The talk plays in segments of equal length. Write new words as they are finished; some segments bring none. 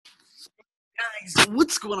Guys,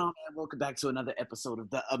 what's going on, man? Welcome back to another episode of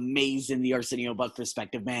the amazing The Arsenio Buck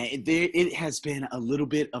Perspective, man. It has been a little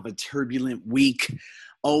bit of a turbulent week.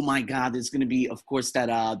 Oh my God, there's going to be, of course,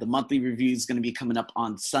 that the monthly review is going to be coming up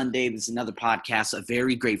on Sunday. There's another podcast, a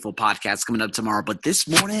very grateful podcast coming up tomorrow. But this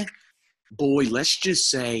morning, boy, let's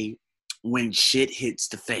just say when shit hits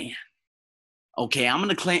the fan. Okay,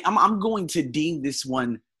 I'm going to deem this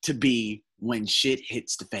one to be when shit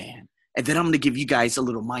hits the fan. And then I'm going to give you guys a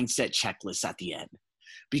little mindset checklist at the end,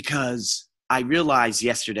 because I realized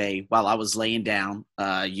yesterday while I was laying down,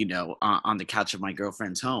 on the couch of my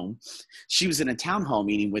girlfriend's home, she was in a town hall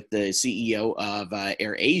meeting with the CEO of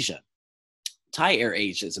AirAsia, Thai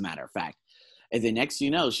AirAsia, as a matter of fact. And then next thing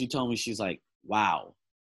you know, she told me, she's like, wow,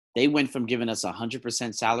 they went from giving us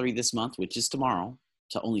 100% salary this month, which is tomorrow,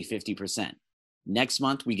 to only 50%. Next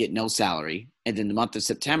month, we get no salary. And then the month of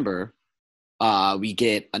September, we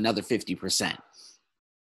get another 50%.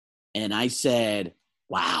 And I said,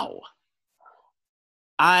 wow.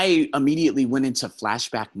 I immediately went into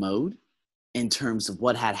flashback mode in terms of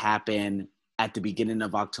what had happened at the beginning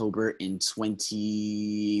of October in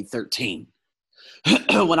 2013.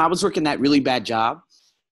 When I was working that really bad job,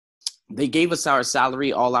 they gave us our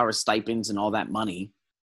salary, all our stipends and all that money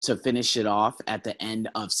to finish it off at the end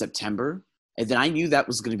of September. And then I knew that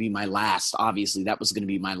was going to be my last, obviously, that was going to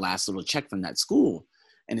be my last little check from that school.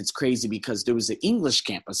 And it's crazy because there was an English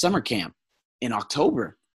camp, a summer camp in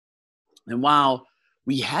October. And while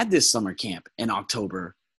we had this summer camp in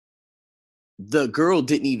October, the girl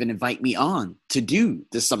didn't even invite me on to do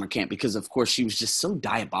the summer camp because, of course, she was just so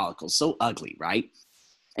diabolical, so ugly, right?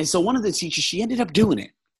 And so one of the teachers, she ended up doing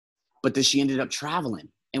it, but then she ended up traveling.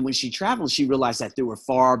 And when she traveled, she realized that there were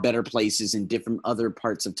far better places in different other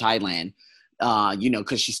parts of Thailand.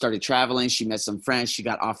 Because she started traveling, she met some friends, she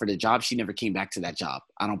got offered a job. She never came back to that job.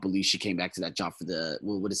 I don't believe she came back to that job for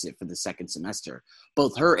the second semester.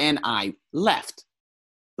 Both her and I left.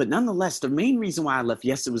 But nonetheless, the main reason why I left,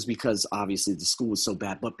 yes, it was because obviously the school was so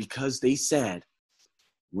bad, but because they said,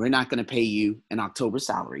 we're not going to pay you an October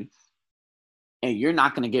salary, and you're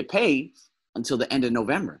not going to get paid until the end of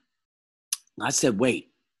November. I said,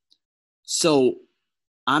 wait, so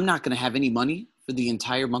I'm not going to have any money for the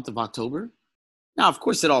entire month of October? Now, of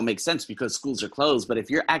course, it all makes sense because schools are closed, but if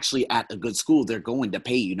you're actually at a good school, they're going to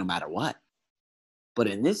pay you no matter what. But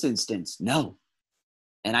in this instance, no.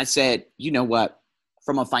 And I said, you know what?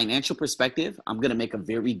 From a financial perspective, I'm going to make a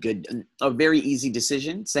very easy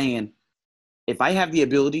decision saying, if I have the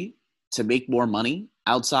ability to make more money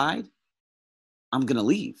outside, I'm going to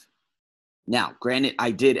leave. Now, granted,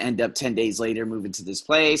 I did end up 10 days later moving to this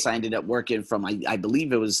place. I ended up working from, I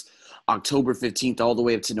believe it was October 15th all the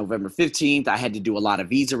way up to November 15th. I had to do a lot of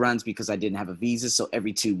visa runs because I didn't have a visa. So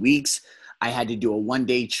every 2 weeks, I had to do a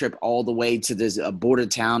one-day trip all the way to this border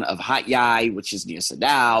town of Hat Yai, which is near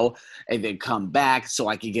Sadao, and then come back so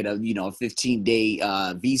I could get a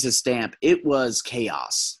 15-day visa stamp. It was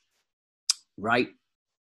chaos, right?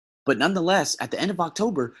 But nonetheless, at the end of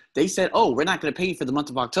October, they said, oh, we're not going to pay you for the month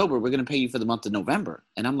of October. We're going to pay you for the month of November.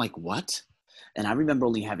 And I'm like, what? And I remember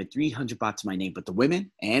only having 300 baht to my name. But the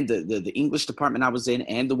women and the English department I was in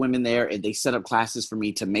and the women there, and they set up classes for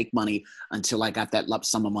me to make money until I got that lump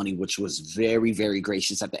sum of money, which was very, very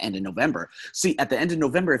gracious at the end of November. See, at the end of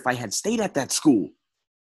November, if I had stayed at that school,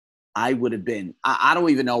 I would have been, I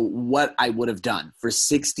don't even know what I would have done for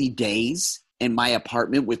 60 days in my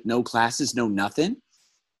apartment with no classes, no nothing.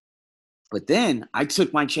 But then I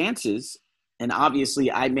took my chances, and obviously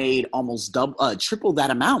I made almost triple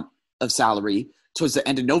that amount of salary towards the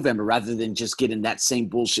end of November rather than just getting that same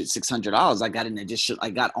bullshit $600. I got an addition.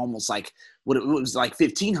 I got almost like what it was like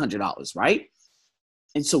 $1,500, right?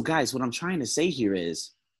 And so, guys, what I'm trying to say here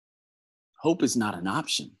is hope is not an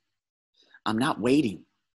option. I'm not waiting,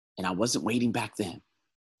 and I wasn't waiting back then.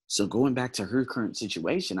 So going back to her current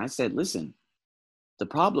situation, I said, listen, the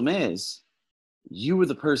problem is, you were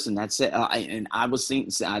the person that said, and I was saying,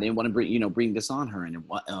 I didn't want to bring this on her and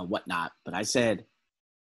whatnot, but I said,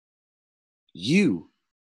 you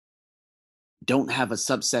don't have a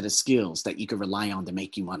subset of skills that you can rely on to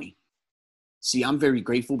make you money. See, I'm very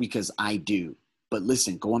grateful because I do. But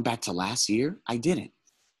listen, going back to last year, I didn't.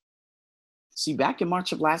 See, back in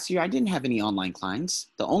March of last year, I didn't have any online clients.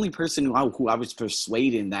 The only person who I was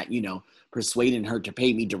persuading her to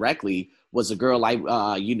pay me directly was a girl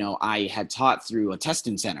I had taught through a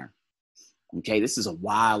testing center. Okay, this is a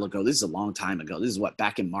while ago. This is a long time ago. This is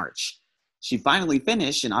back in March. She finally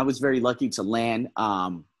finished, and I was very lucky to land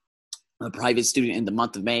a private student in the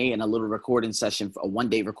month of May and a little recording session, a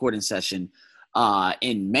one-day recording session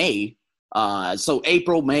in May So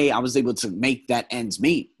April, May, I was able to make that ends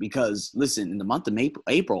meet because, listen, in the month of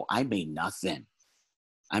April, I made nothing.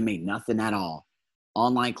 I made nothing at all.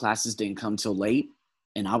 Online classes didn't come till late,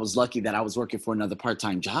 and I was lucky that I was working for another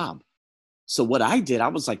part-time job. So what I did, I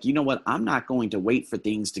was like, you know what? I'm not going to wait for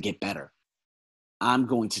things to get better. I'm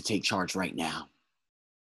going to take charge right now.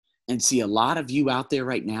 And see, a lot of you out there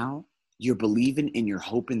right now, you're believing and you're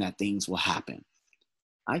hoping that things will happen.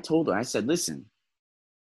 I told her, I said, listen,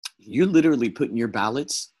 you're literally putting your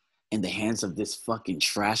ballots in the hands of this fucking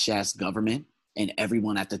trash ass government and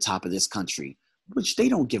everyone at the top of this country, which they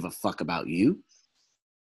don't give a fuck about you.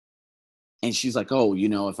 And she's like, oh,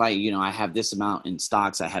 if I have this amount in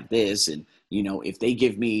stocks, I have this. And, if they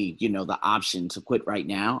give me, the option to quit right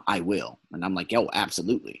now, I will. And I'm like, yo,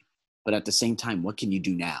 absolutely. But at the same time, what can you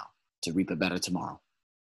do now to reap a better tomorrow?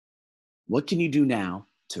 What can you do now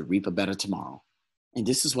to reap a better tomorrow? And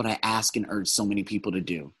this is what I ask and urge so many people to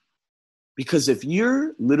do. Because if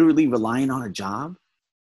you're literally relying on a job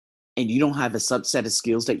and you don't have a subset of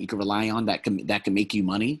skills that you can rely on that can make you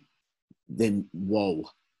money, then whoa.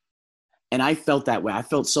 And I felt that way. I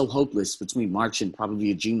felt so hopeless between March and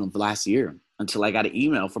probably June of last year until I got an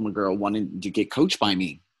email from a girl wanting to get coached by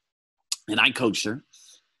me. And I coached her,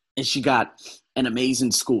 and she got an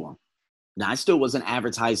amazing score. Now, I still wasn't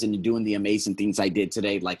advertising and doing the amazing things I did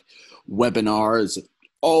today, like webinars,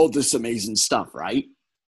 all this amazing stuff, right?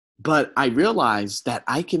 But I realized that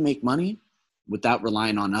I can make money without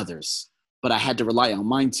relying on others. But I had to rely on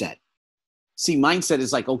mindset. See, mindset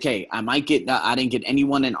is like, okay, I didn't get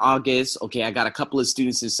anyone in August. Okay, I got a couple of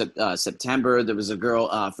students in September. There was a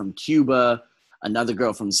girl from Cuba, another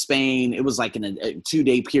girl from Spain. It was like in a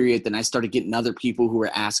 2-day period. Then I started getting other people who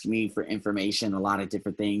were asking me for information, a lot of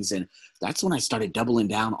different things. And that's when I started doubling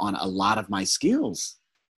down on a lot of my skills.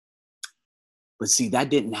 But see,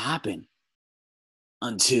 that didn't happen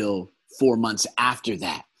until 4 months after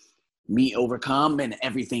that. Me overcome and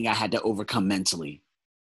everything I had to overcome mentally.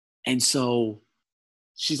 And so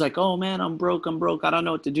she's like, oh, man, I'm broke. I don't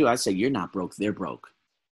know what to do. I said, you're not broke. They're broke.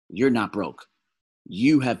 You're not broke.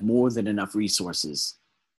 You have more than enough resources.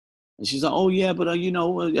 And she's like, oh, yeah, but,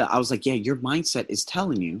 I was like, yeah, your mindset is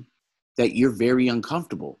telling you that you're very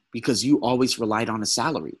uncomfortable because you always relied on a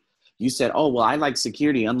salary. You said, oh, well, I like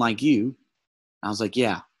security, unlike you. I was like,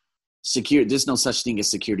 yeah, security. There's no such thing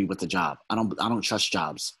as security with a job. I don't trust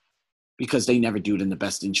jobs because they never do it in the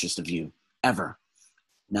best interest of you, ever.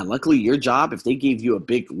 Now, luckily, your job, if they gave you a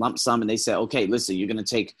big lump sum and they said, okay, listen, you're going to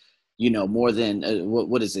take, more than,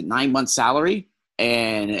 9 months salary,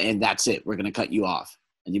 and that's it. We're going to cut you off.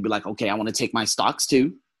 And you'd be like, okay, I want to take my stocks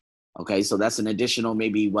too. Okay, so that's an additional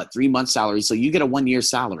maybe, 3 months salary. So you get a 1-year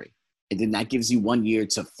salary. And then that gives you 1 year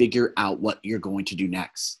to figure out what you're going to do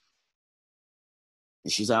next.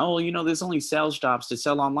 And she's like, oh, there's only sales jobs to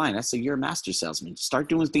sell online. I said, you're a master salesman. Start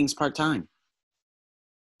doing things part-time.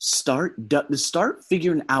 Start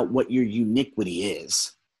figuring out what your uniquity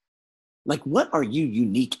is. Like, what are you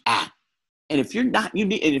unique at? And if you're not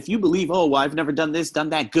unique, and if you believe, oh, well, I've never done this, done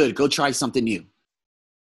that, good, go try something new.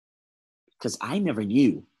 Because I never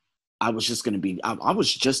knew I was just going to be, I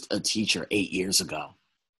was just a teacher 8 years ago.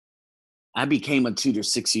 I became a tutor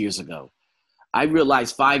 6 years ago. I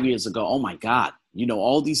realized 5 years ago, oh my God,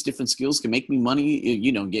 all these different skills can make me money,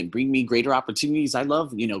 bring me greater opportunities. I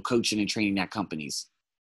love, coaching and training at companies.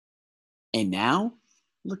 And now,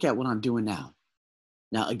 look at what I'm doing now.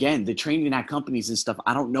 Now, again, the training at companies and stuff,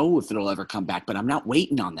 I don't know if it'll ever come back, but I'm not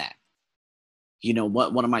waiting on that.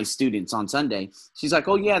 One of my students on Sunday, she's like,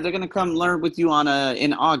 oh, yeah, they're going to come learn with you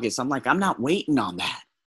in August. I'm like, I'm not waiting on that.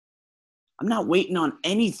 I'm not waiting on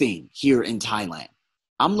anything here in Thailand.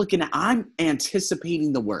 I'm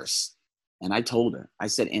anticipating the worst. And I told her, I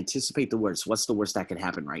said, anticipate the worst. What's the worst that could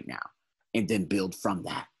happen right now? And then build from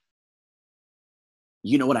that.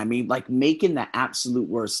 You know what I mean? Like making the absolute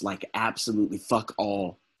worst, like absolutely fuck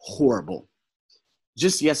all horrible.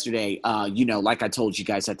 Just yesterday, like I told you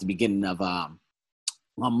guys at the beginning of on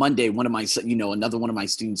Monday, another one of my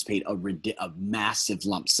students paid a massive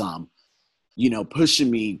lump sum, pushing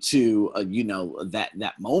me to,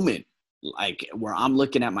 that moment, like where I'm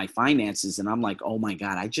looking at my finances and I'm like, oh my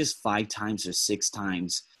God, I just 5 times or 6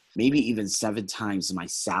 times, maybe even 7 times my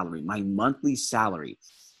salary, my monthly salary.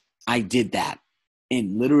 I did that.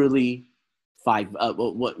 In literally 1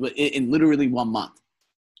 month,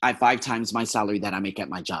 I 5 times my salary that I make at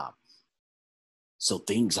my job. So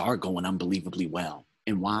things are going unbelievably well.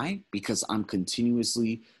 And why? Because I'm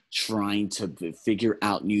continuously trying to figure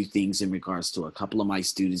out new things in regards to a couple of my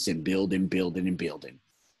students and building.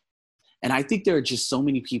 And I think there are just so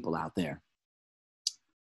many people out there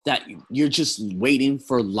that you're just waiting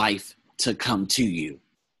for life to come to you.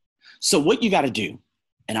 So what you got to do,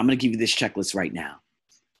 and I'm going to give you this checklist right now,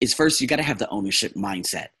 is first you got to have the ownership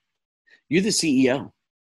mindset. You're the CEO.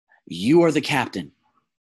 You are the captain.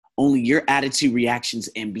 Only your attitude, reactions,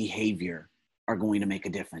 and behavior are going to make a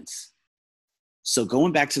difference. So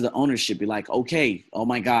going back to the ownership, be like, okay, oh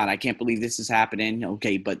my God, I can't believe this is happening.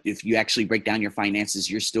 Okay, but if you actually break down your finances,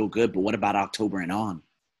 you're still good. But what about October and on?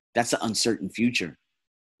 That's an uncertain future.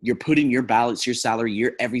 You're putting your balance, your salary,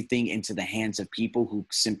 your everything into the hands of people who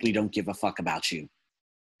simply don't give a fuck about you.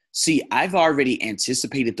 See, I've already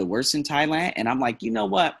anticipated the worst in Thailand, and I'm like, you know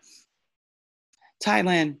what?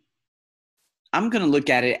 Thailand, I'm going to look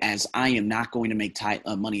at it as I am not going to make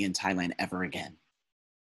money in Thailand ever again.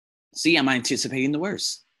 See, I'm anticipating the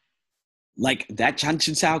worst. Like that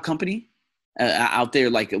Chanchin Sao company out there,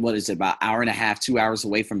 like, what is it, about an hour and a half, 2 hours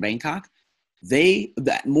away from Bangkok?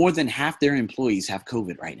 More than half their employees have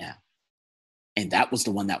COVID right now. And that was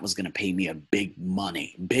the one that was going to pay me a big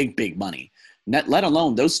money. Let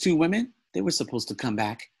alone those two women, they were supposed to come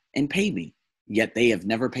back and pay me. Yet they have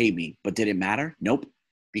never paid me. But did it matter? Nope.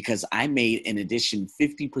 Because I made an addition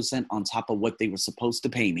 50% on top of what they were supposed to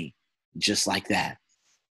pay me. Just like that.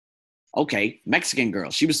 Okay, Mexican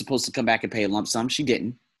girl. She was supposed to come back and pay a lump sum. She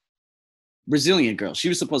didn't. Brazilian girl. She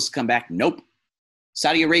was supposed to come back. Nope.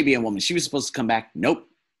 Saudi Arabian woman. She was supposed to come back. Nope.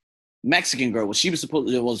 Mexican girl. She's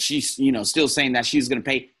still saying that she was going to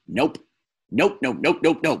pay. Nope.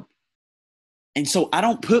 Nope. And so I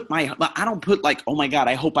don't put like, oh my God,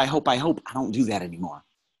 I hope. I don't do that anymore.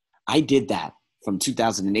 I did that from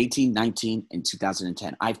 2018, 19, and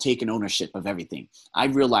 2010. I've taken ownership of everything. I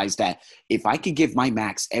realized that if I could give my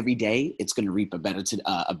max every day, it's going to reap a better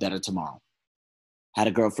tomorrow. Had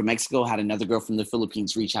a girl from Mexico, had another girl from the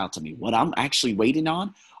Philippines reach out to me. What I'm actually waiting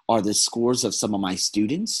on are the scores of some of my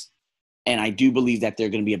students. And I do believe that there are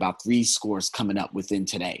going to be about 3 scores coming up within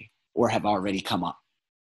today or have already come up.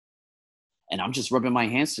 And I'm just rubbing my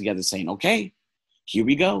hands together saying, okay, here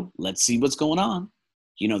we go. Let's see what's going on.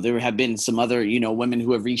 There have been some other, women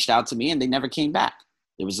who have reached out to me and they never came back.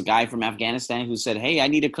 There was a guy from Afghanistan who said, hey, I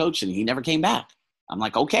need a coach, and he never came back. I'm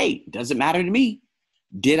like, okay, doesn't matter to me.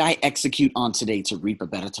 Did I execute on today to reap a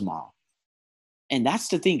better tomorrow? And that's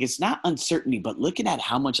the thing. It's not uncertainty, but looking at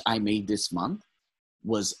how much I made this month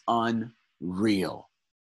was unreal.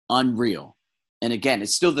 And again,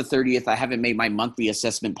 it's still the 30th. I haven't made my monthly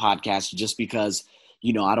assessment podcast just because,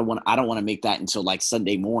 I don't want to make that until like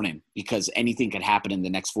Sunday morning, because anything could happen in the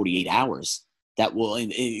next 48 hours that will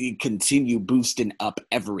continue boosting up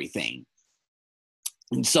everything.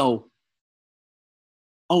 And so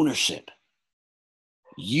ownership.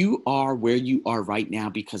 You are where you are right now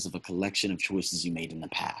because of a collection of choices you made in the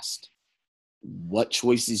past. What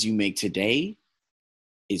choices you make today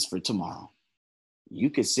is for tomorrow. You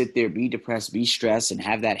could sit there, be depressed, be stressed, and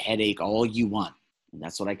have that headache all you want. And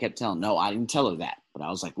that's what I kept telling. No, I didn't tell her that. But I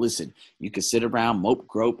was like, listen, you could sit around, mope,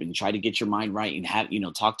 grope, and try to get your mind right and have,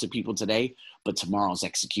 talk to people today. But tomorrow's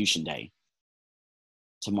execution day.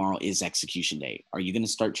 Tomorrow is execution day. Are you going to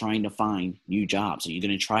start trying to find new jobs? Are you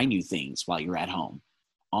going to try new things while you're at home?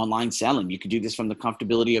 Online selling. You can do this from the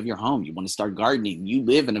comfortability of your home. You want to start gardening. You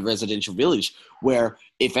live in a residential village where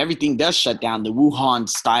if everything does shut down, the Wuhan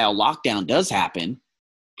style lockdown does happen,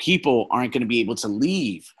 people aren't going to be able to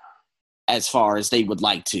leave as far as they would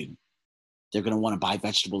like to. They're going to want to buy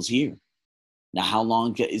vegetables here. Now, how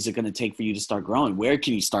long is it going to take for you to start growing? Where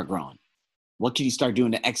can you start growing? What can you start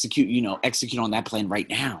doing to execute on that plan right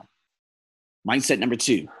now? Mindset number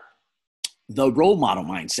 2, the role model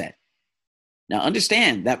mindset. Now,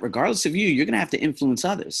 understand that regardless of you, you're going to have to influence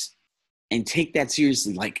others and take that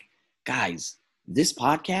seriously. Like, guys, this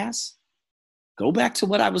podcast, go back to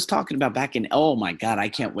what I was talking about back in, oh my God, I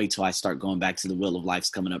can't wait till I start going back to the Wheel of Life's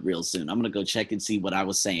coming up real soon. I'm going to go check and see what I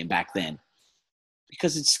was saying back then,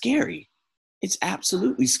 because it's scary. It's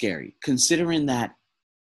absolutely scary considering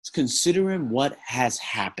what has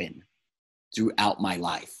happened throughout my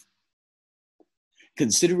life.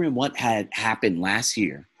 Considering what had happened last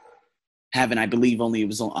year, having, I believe it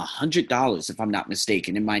was $100, if I'm not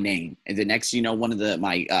mistaken, in my name. And the next, one of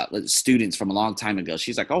my students from a long time ago,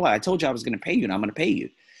 she's like, oh, I told you I was going to pay you and I'm going to pay you.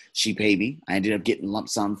 She paid me. I ended up getting lump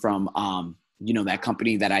sum from, that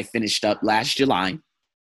company that I finished up last July.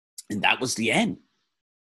 And that was the end.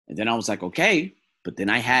 And then I was like, okay. But then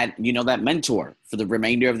I had, that mentor for the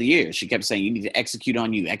remainder of the year. She kept saying, you need to execute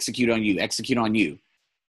on you, execute on you, execute on you.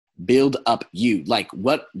 Build up you. Like,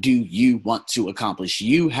 what do you want to accomplish?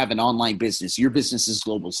 You have an online business. Your business is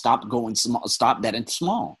global. Stop going small. Stop that and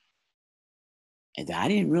small. And I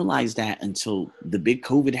didn't realize that until the big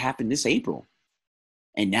COVID happened this April.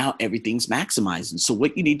 And now everything's maximized. And so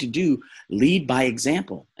what you need to do, lead by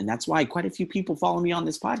example. And that's why quite a few people follow me on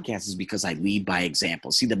this podcast, is because I lead by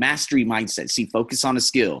example. See, the mastery mindset, focus on a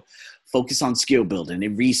skill, focus on skill building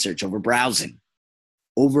and research over browsing,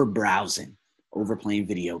 over playing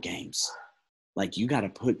video games. Like, you got to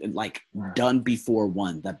put, like, done before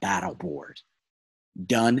one, the battle board,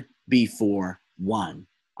 done before one.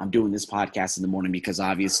 I'm doing this podcast in the morning because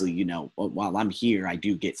obviously, you know, while I'm here, I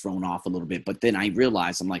do get thrown off a little bit. But then I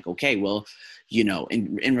realize, I'm like, okay, well, you know,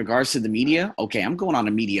 in regards to the media, okay, I'm going on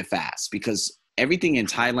a media fast because everything in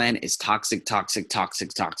Thailand is toxic.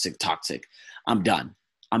 I'm done.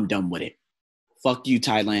 I'm done with it. Fuck you,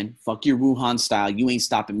 Thailand. Fuck your Wuhan style. You ain't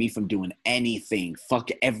stopping me from doing anything. Fuck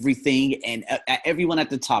everything and everyone at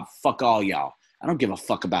the top. Fuck all y'all. I don't give a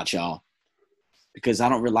fuck about y'all because I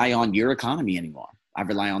don't rely on your economy anymore. I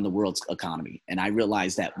rely on the world's economy. And I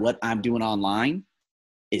realize that what I'm doing online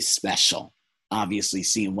is special. Obviously,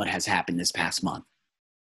 seeing what has happened this past month.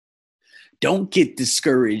 Don't get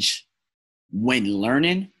discouraged when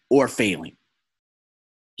learning or failing.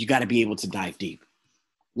 You got to be able to dive deep.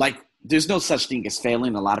 Like, there's no such thing as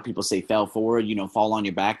failing. A lot of people say fail forward, you know, fall on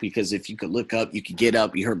your back, because if you could look up, you could get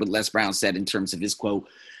up. You heard what Les Brown said in terms of his quote.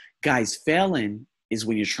 Guys, failing is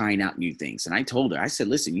when you're trying out new things. And I told her, I said,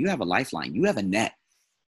 listen, you have a lifeline. You have a net.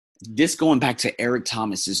 This going back to Eric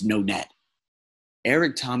Thomas's no net.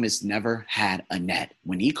 Eric Thomas never had a net.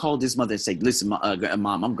 When he called his mother and said, listen,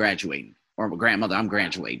 Mom, I'm graduating. Or grandmother, I'm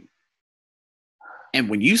graduating. And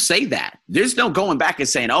when you say that, there's no going back and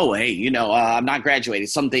saying, oh, hey, you know, I'm not graduating.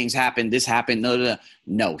 Some things happened. This happened.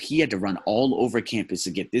 No, he had to run all over campus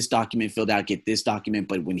to get this document filled out, get this document.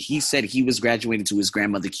 But when he said he was graduating to his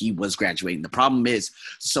grandmother, he was graduating. The problem is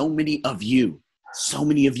so many of you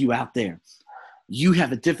out there, you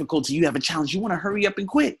have a difficulty. You have a challenge. You want to hurry up and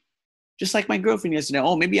quit. Just like my girlfriend yesterday.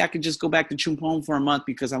 Oh, maybe I could just go back to Chumpon for a month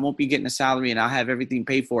because I won't be getting a salary and I'll have everything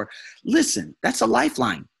paid for. Listen, that's a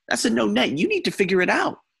lifeline. That's a no net. You need to figure it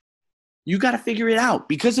out. You got to figure it out.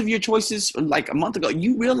 Because of your choices like a month ago,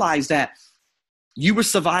 you realized that you were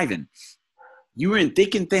surviving. You were in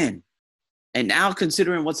thick and thin. And now,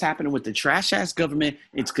 considering what's happening with the trash-ass government,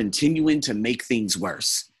 it's continuing to make things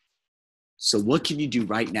worse. So what can you do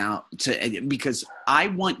right now? Because I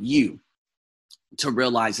want you to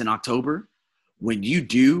realize in October, when you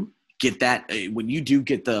do get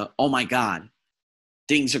the, oh my God,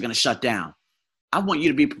 things are going to shut down. I want you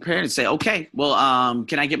to be prepared and say, okay, well,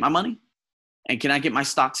 can I get my money? And can I get my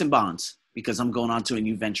stocks and bonds? Because I'm going on to a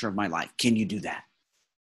new venture of my life. Can you do that?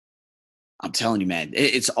 I'm telling you, man,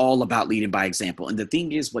 it's all about leading by example. And the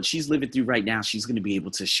thing is, what she's living through right now, she's going to be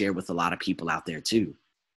able to share with a lot of people out there too.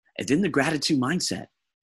 And then the gratitude mindset,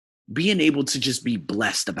 being able to just be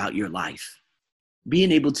blessed about your life,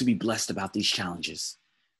 being able to be blessed about these challenges,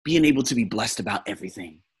 being able to be blessed about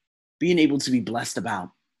everything, being able to be blessed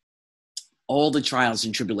about all the trials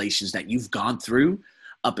and tribulations that you've gone through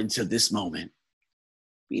up until this moment.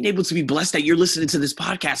 Being able to be blessed that you're listening to this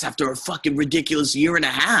podcast after a fucking ridiculous year and a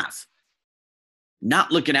half.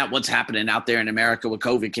 Not looking at what's happening out there in America with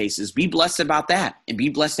COVID cases. Be blessed about that. And be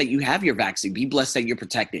blessed that you have your vaccine. Be blessed that you're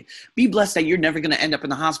protected. Be blessed that you're never going to end up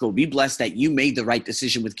in the hospital. Be blessed that you made the right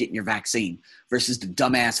decision with getting your vaccine versus the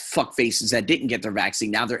dumbass fuck faces that didn't get their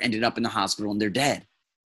vaccine. Now they're ended up in the hospital and they're dead.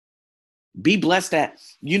 Be blessed that,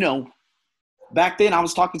 you know, back then I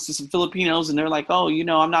was talking to some Filipinos and they're like, oh, you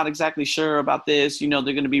know, I'm not exactly sure about this. You know,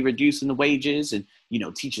 they're going to be reducing the wages and, you know,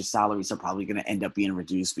 teachers' salaries are probably going to end up being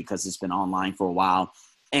reduced because it's been online for a while.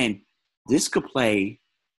 And this could play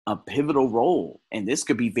a pivotal role and this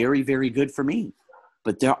could be very, very good for me.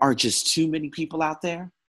 But there are just too many people out there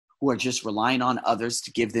who are just relying on others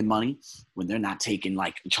to give them money when they're not taking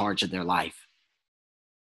like charge of their life.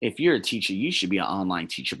 If you're a teacher, you should be an online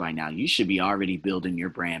teacher by now. You should be already building your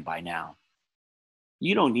brand by now.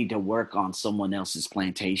 You don't need to work on someone else's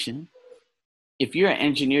plantation. If you're an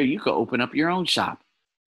engineer, you could open up your own shop.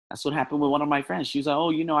 That's what happened with one of my friends. She was like, oh,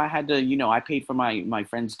 you know, I had to, you know, I paid for my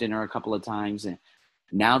friend's dinner a couple of times. And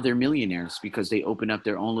now they're millionaires because they open up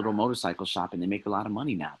their own little motorcycle shop and they make a lot of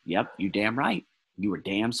money now. Yep, you're damn right. You were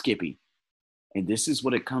damn skippy. And this is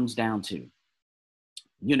what it comes down to.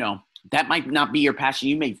 You know, that might not be your passion.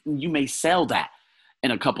 You may sell that. In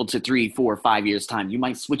a couple to 3, 4, 5 years time, you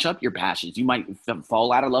might switch up your passions. You might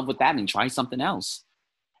fall out of love with that and try something else.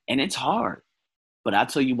 And it's hard. But I'll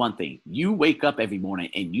tell you one thing. You wake up every morning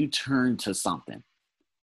and you turn to something.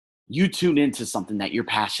 You tune into something that you're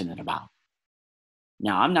passionate about.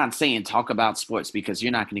 Now, I'm not saying talk about sports because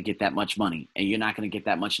you're not going to get that much money and you're not going to get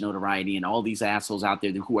that much notoriety and all these assholes out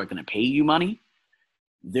there who are going to pay you money.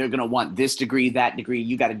 They're going to want this degree, that degree.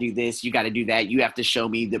 You got to do this. You got to do that. You have to show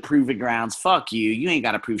me the proving grounds. Fuck you. You ain't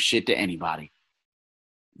got to prove shit to anybody.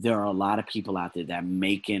 There are a lot of people out there that are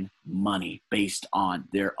making money based on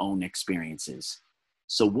their own experiences.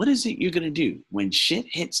 So what is it you're going to do when shit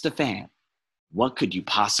hits the fan? What could you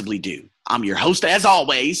possibly do? I'm your host, as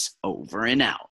always, over and out.